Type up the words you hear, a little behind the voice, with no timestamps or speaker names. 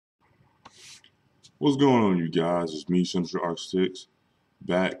What's going on, you guys? It's me, Central Arc 6,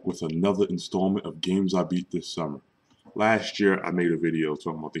 back with another installment of games I beat this summer. Last year, I made a video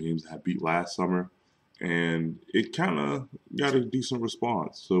talking about the games I beat last summer, and it kind of got a decent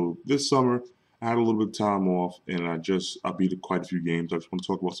response. So this summer, I had a little bit of time off, and I beat quite a few games. I just want to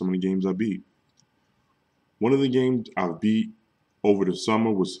talk about some of the games I beat. One of the games I beat over the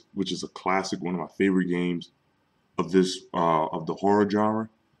summer which is a classic, one of my favorite games of the horror genre,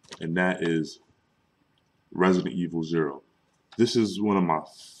 and that is Resident Evil Zero. This is one of my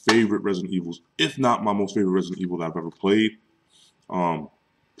favorite Resident Evils, if not my most favorite Resident Evil that I've ever played. Um,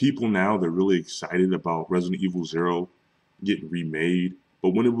 People now, they're really excited about Resident Evil Zero getting remade,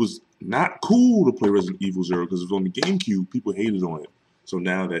 but when it was not cool to play Resident Evil Zero because it was on the GameCube, people hated on it. So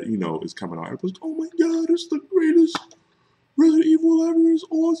now that it's coming out, everybody's like, "Oh my God, it's the greatest Resident Evil ever! It's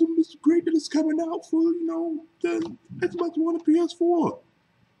awesome! It's great that it's coming out for the Xbox One and PS4."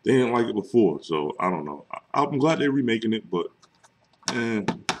 They didn't like it before, so I don't know. I'm glad they're remaking it, but I'm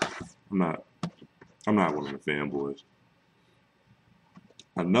not. I'm not one of the fanboys.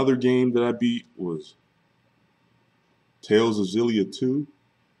 Another game that I beat was Tales of Xillia 2.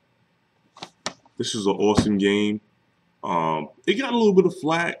 This is an awesome game. It got a little bit of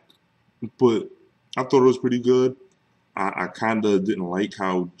flack, but I thought it was pretty good. I kind of didn't like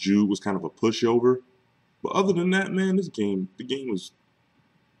how Jude was kind of a pushover, but other than that, man, the game was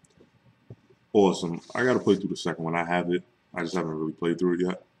awesome. I got to play through the second one. I have it. I just haven't really played through it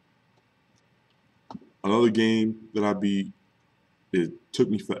yet. Another game that I beat, it took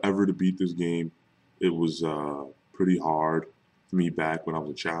me forever to beat this game. It was pretty hard for me back when I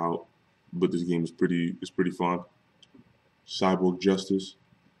was a child, but this game is pretty fun. Cyborg Justice,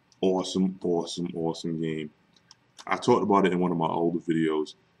 awesome, awesome, awesome game. I talked about it in one of my older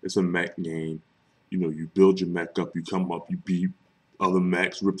videos. It's a mech game. You build your mech up, you come up, you beat other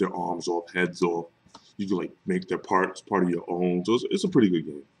mechs, rip their arms off, heads off. You can make their parts part of your own. So it's a pretty good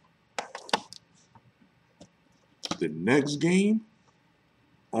game. The next game,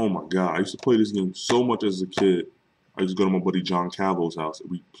 oh my God, I used to play this game so much as a kid. I used to go to my buddy John Calvo's house and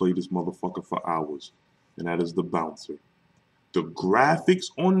we played this motherfucker for hours. And that is The Bouncer. The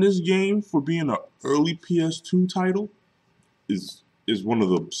graphics on this game, for being an early PS2 title, is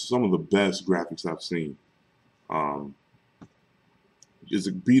some of the best graphics I've seen. It's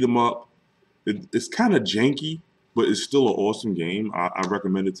a beat 'em up. It's kind of janky, but it's still an awesome game. I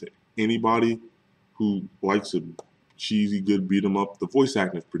recommend it to anybody who likes a cheesy, good beat 'em up. The voice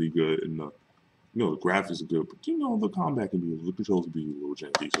acting is pretty good, and the graphics are good, but the combat the controls can be a little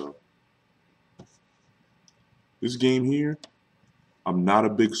janky. So this game here, I'm not a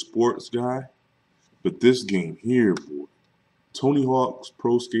big sports guy, but this game here, boy, Tony Hawk's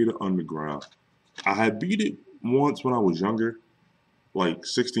Pro Skater Underground. I had beat it once when I was younger, like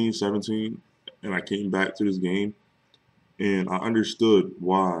 16, 17, and I came back to this game, and I understood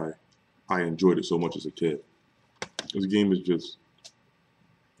why I enjoyed it so much as a kid. This game is just,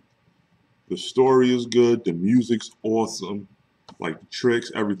 the story is good, the music's awesome, like the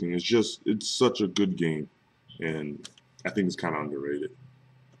tricks, everything. It's such a good game, and I think it's kind of underrated.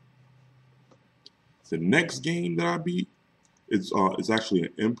 The next game that I beat, it's actually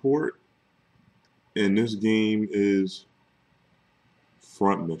an import, and this game is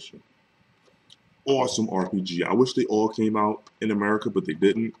Front Mission. Awesome RPG. I wish they all came out in America, but they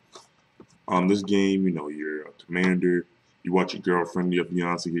didn't. This game, you're a commander, you watch your girlfriend, your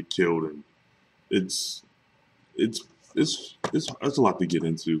fiance get killed, and it's a lot to get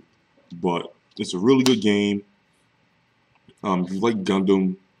into, but it's a really good game. If you like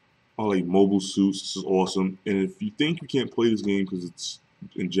Gundam, or like mobile suits, this is awesome. And if you think you can't play this game because it's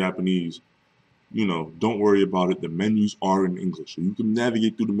in Japanese, don't worry about it. The menus are in English, so you can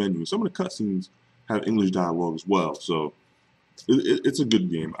navigate through the menus. Some of the cutscenes have English dialogue as well, so it's a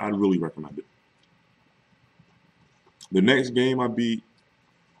good game. I'd really recommend it. The next game I beat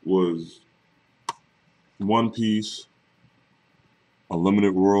was One Piece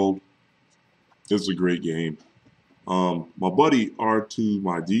Unlimited World. It's a great game. My buddy R2,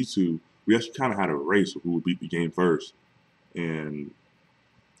 my D2, we actually kind of had a race of who would beat the game first, and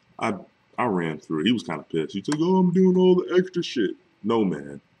I ran through it. He was kind of pissed. He's like, "Oh, I'm doing all the extra shit." No,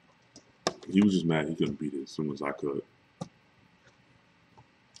 man. He was just mad he couldn't beat it as soon as I could.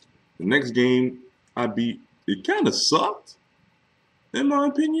 The next game I beat, it kind of sucked, in my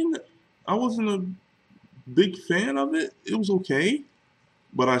opinion. I wasn't a big fan of it. It was okay,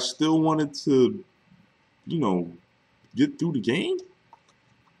 but I still wanted to, get through the game.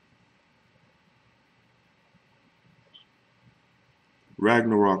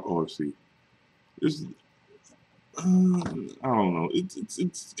 Ragnarok Odyssey. It's, I don't know.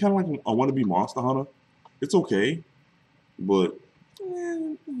 It's kind of like I want to be Monster Hunter. It's okay, but yeah,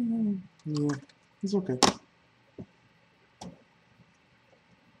 it's okay.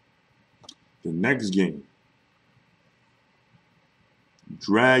 The next game,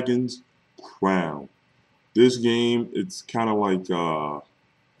 Dragon's Crown. This game, it's kind of like a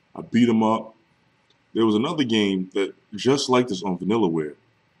beat 'em up. There was another game that just like this on Vanillaware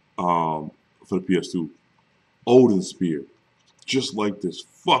for the PS2, Odin Spear. Just like this,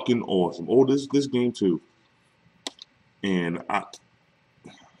 fucking awesome. Oh, this game too, and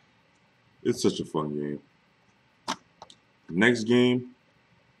it's such a fun game. Next game,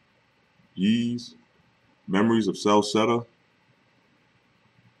 Yeez, Memories of Celceta.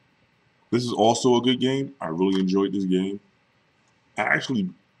 This is also a good game. I really enjoyed this game. I actually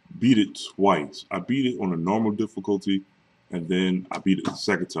beat it twice. I beat it on a normal difficulty, and then I beat it the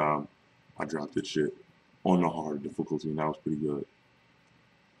second time. I dropped this shit on the hard difficulty, and that was pretty good.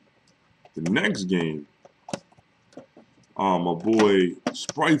 The next game, my boy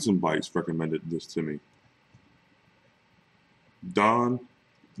Sprites and Bites recommended this to me. Don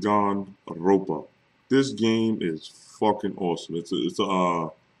Gone Ropa. This game is fucking awesome.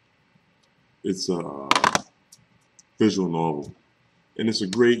 It's a visual novel, and it's a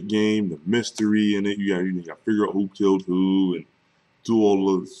great game. The mystery in it, you got to figure out who killed who, and do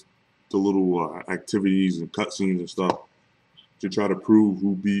all of the little activities and cutscenes and stuff to try to prove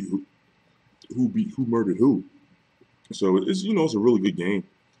who murdered who. So it's it's a really good game,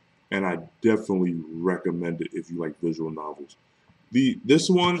 and I definitely recommend it if you like visual novels. This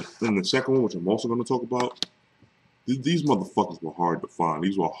one and the second one, which I'm also going to talk about, these motherfuckers were hard to find.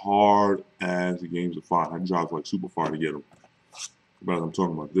 These were hard as games to find. I drive like super far to get them. But as I'm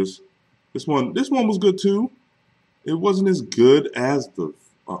talking about this one was good too. It wasn't as good as the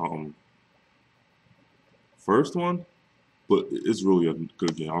first one, but it's really a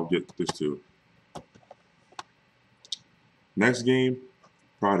good game. I'll get this too. Next game,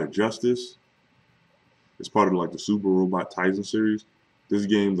 Pride of Justice. It's part of like the Super Robot Tyson series. This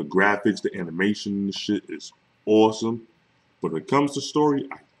game, the graphics, the animation, the shit is awesome. But when it comes to story,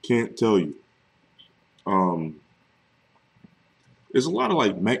 I can't tell you. There's a lot of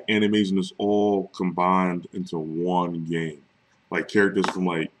like mech animation that's all combined into one game. Like characters from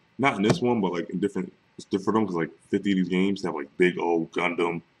like not in this one, but like in different it's different because like 50 of these games have like Big O,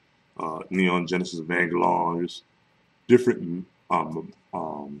 Gundam, Neon Genesis Evangelion, just different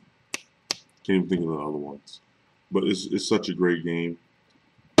can't even think of the other ones. But it's such a great game.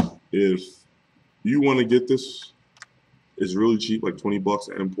 If you want to get this, it's really cheap, like 20 bucks.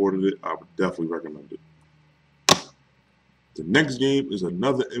 I imported it. I would definitely recommend it. The next game is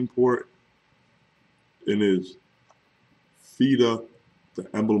another import, and is FIDA, the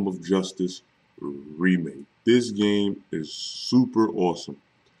Emblem of Justice remake. This game is super awesome.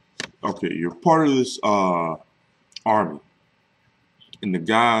 Okay, you're part of this army, and the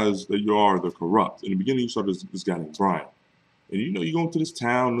guys that you are, they're corrupt. In the beginning, you saw this guy named Brian, and you go into this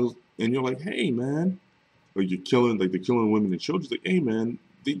town, and you're like, hey man, like they're killing women and children. It's like, hey man,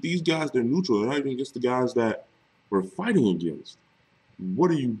 these guys, they're neutral. They're not even against the guys that we're fighting against.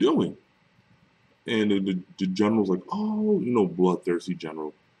 What are you doing? And the general's like, oh, bloodthirsty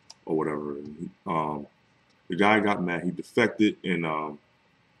general or whatever. And the guy got mad. He defected, and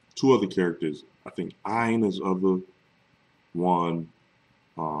two other characters. I think Ayn is other one.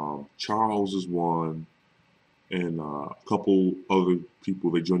 Charles is one, and a couple other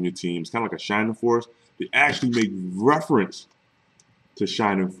people. They join your team. It's kind of like a Shining Force. They actually make reference to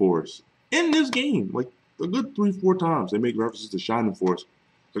Shining Force in this game, like a good 3-4 times. They make references to Shining Force,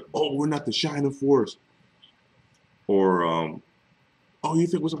 like, oh, we're not the Shining Force, or oh, you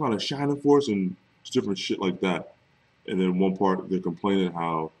think we're some kind of Shining Force, and different shit like that. And then one part they're complaining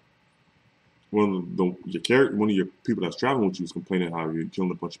how one of your people that's traveling with you is complaining how you're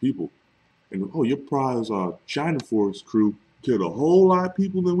killing a bunch of people, and oh, your prize Shining Force crew killed a whole lot of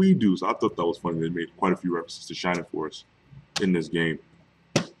people than we do. So I thought that was funny. They made quite a few references to Shining Force in this game.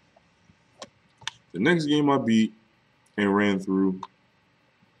 The next game I beat and ran through,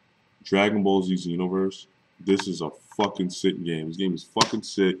 Dragon Ball Z Xenoverse. This is a fucking sick game. This game is fucking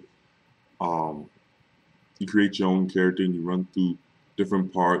sick. You create your own character and you run through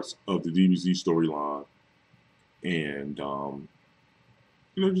different parts of the DBZ storyline, and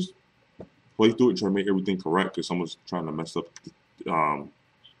just play through it and try to make everything correct because someone's trying to mess up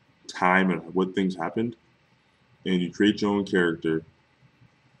time and what things happened. And you create your own character,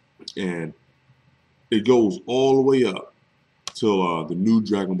 and it goes all the way up till the new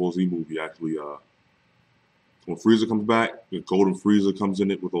Dragon Ball Z movie actually. When Frieza comes back, the Golden Frieza comes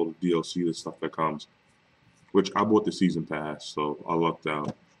in it with all the DLC, the stuff that comes. which I bought the season pass, so I lucked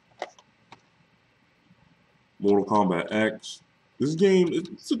out. Mortal Kombat X. This game,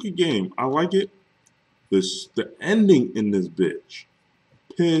 it's a good game. I like it. The ending in this bitch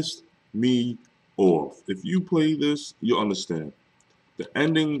pissed me off. If you play this, you'll understand. The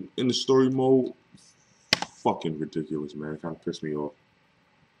ending in the story mode, fucking ridiculous, man. It kind of pissed me off.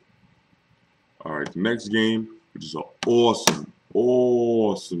 Alright, the next game, which is an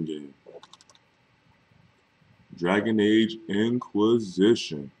awesome game. Dragon Age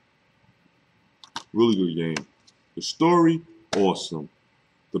Inquisition. Really good game. The story, awesome.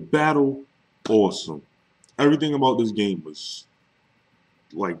 The battle, awesome. Everything about this game was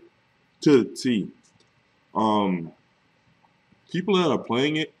like to the T. People that are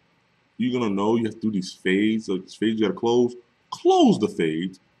playing it, you're gonna know you have to do these fades. Like these fades you gotta close. Close the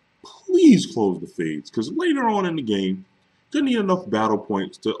fades. Please close the fades. Because later on in the game, you need enough battle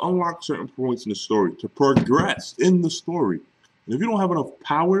points to unlock certain points in the story, to progress in the story. And if you don't have enough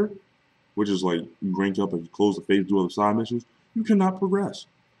power, which is like you rank up and you close the fades, do other side missions, you cannot progress.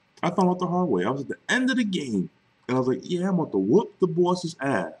 I found out the hard way. I was at the end of the game, and I was like, yeah, I'm about to whoop the boss's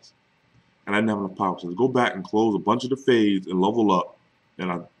ass. And I didn't have enough power. So I go back and close a bunch of the fades and level up,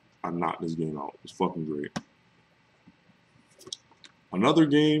 and I knocked this game out. It's fucking great. Another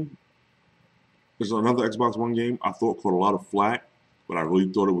game, there's another Xbox One game I thought caught a lot of flack, but I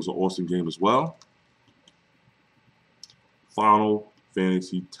really thought it was an awesome game as well. Final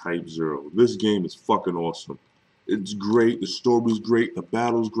Fantasy Type 0. This game is fucking awesome. It's great. The story's great. The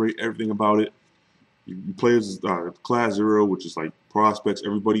battle's great. Everything about it. You play as Class 0, which is like prospects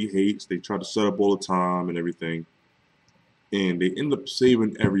everybody hates. They try to set up all the time and everything. And they end up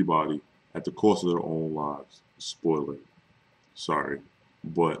saving everybody at the cost of their own lives. Spoiler. Sorry.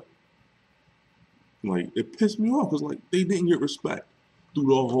 But, like, it pissed me off because, like, they didn't get respect through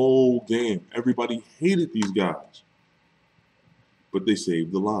the whole game. Everybody hated these guys. But they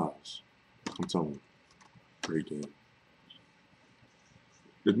saved the lives. I'm telling you. Great game.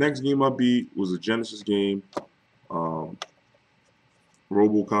 The next game I beat was a Genesis game,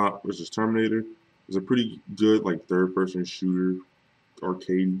 RoboCop vs. Terminator. It was a pretty good like third-person shooter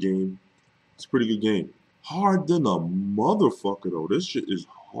arcade game. It's a pretty good game. Hard than a motherfucker though. This shit is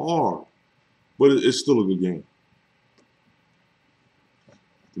hard, but it's still a good game.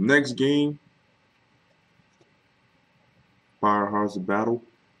 The next game, Fire Hearts of Battle.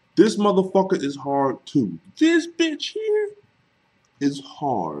 This motherfucker is hard too. This bitch here is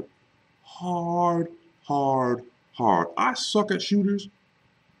hard. Hard. I suck at shooters,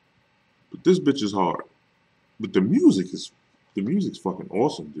 but this bitch is hard. But the music's fucking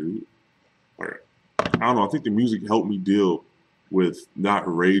awesome, dude. Like, I don't know, I think the music helped me deal with not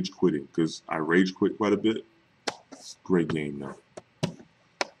rage quitting, because I rage quit quite a bit. Great game now.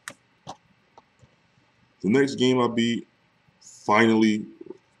 The next game I beat, finally,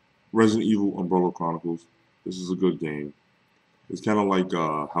 Resident Evil Umbrella Chronicles. This is a good game. It's kind of like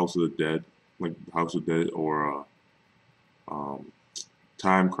House of the Dead, or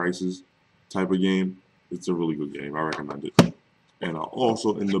Time Crisis type of game. It's a really good game. I recommend it. And I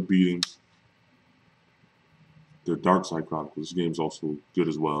also end up beating the Dark Side Chronicles. This game's also good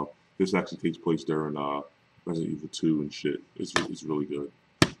as well. This actually takes place during Resident Evil 2 and shit. It's really good.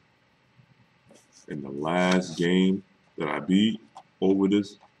 And the last game that I beat over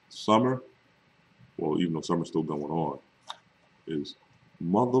this summer, well, even though summer's still going on, is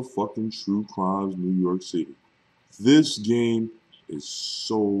motherfucking True Crimes New York City. This game is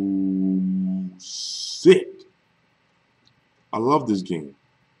so sick. I love this game.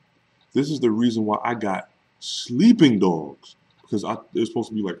 This is the reason why I got Sleeping Dogs, because it's supposed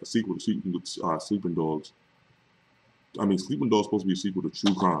to be like a sequel to Sleeping Dogs. I mean, Sleeping Dogs is supposed to be a sequel to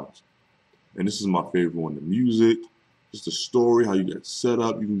True Crimes, and this is my favorite one. The music, just the story, how you get set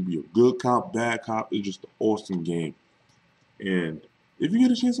up. You can be a good cop, bad cop. It's just an awesome game. And if you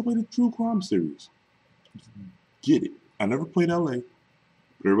get a chance to play the True Crime series, get it. I never played LA,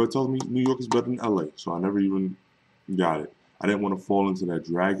 but everybody tells me New York is better than LA, so I never even got it. I didn't want to fall into that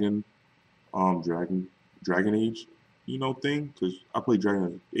Dragon Age, thing, because I played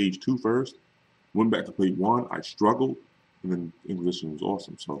Dragon Age 2 first, went back to play 1, I struggled, and then Inquisition was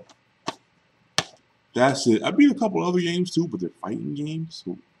awesome, so that's it. I beat a couple other games too, but they're fighting games,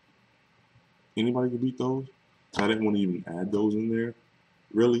 so anybody can beat those. So I didn't want to even add those in there,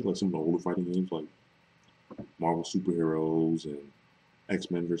 really, like some of the older fighting games, like Marvel Superheroes and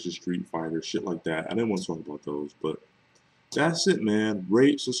X-Men vs. Street Fighter, shit like that. I didn't want to talk about those, but that's it, man.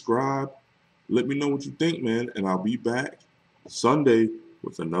 Rate, subscribe, let me know what you think, man, and I'll be back Sunday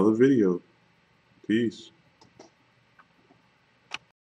with another video. Peace.